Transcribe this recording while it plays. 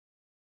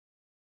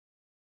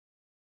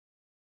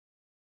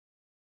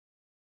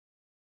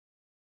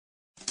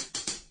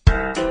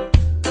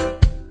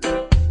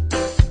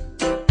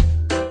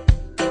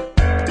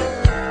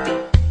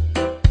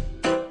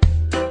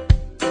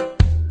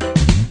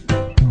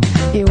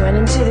You went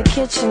into the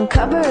kitchen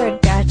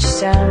cupboard, got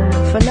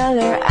yourself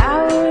another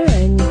hour,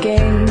 and you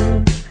gave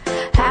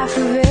half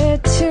of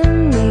it to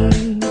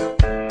me.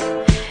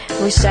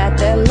 We sat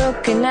there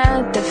looking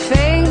at the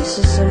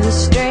faces of the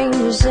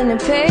strangers in the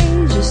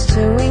pages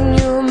till we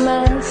knew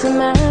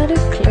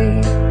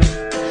mathematically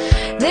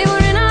they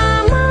were in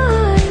our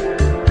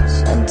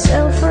minds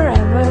until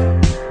forever.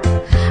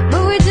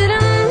 But we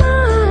didn't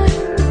mind,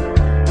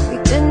 we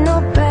didn't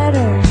know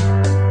better.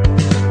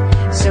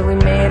 So we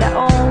made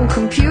our own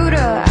computer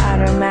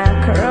out of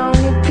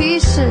macaroni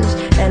pieces,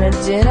 and it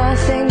did our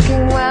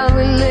thinking while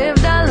we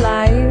lived our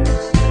lives.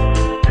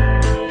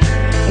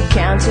 It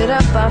counted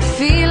up our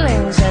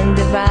feelings and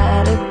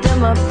divided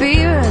them up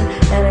even,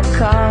 and it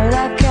called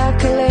our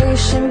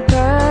calculation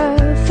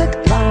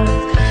perfect love.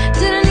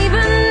 Didn't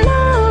even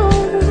know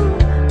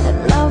that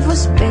love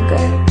was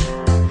bigger.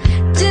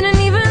 Didn't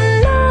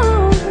even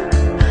know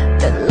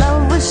that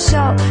love was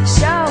so,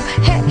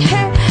 hey,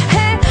 hey,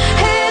 hey,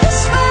 hey,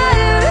 this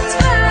fire, it's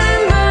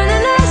burning,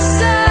 burning us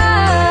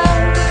up.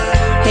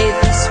 Hey,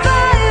 this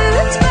fire,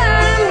 it's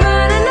burning,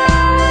 burning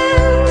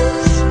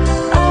us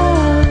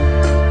up.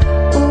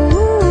 Ooh,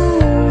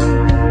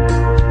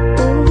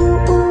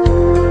 ooh, ooh.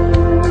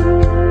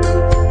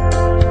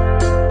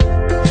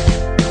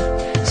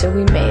 So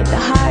we made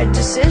the hard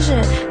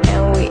decision,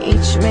 and we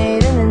each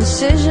made an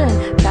incision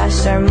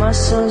past our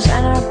muscles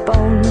and our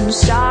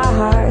bones. Our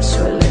hearts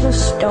were little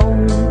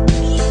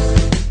stones.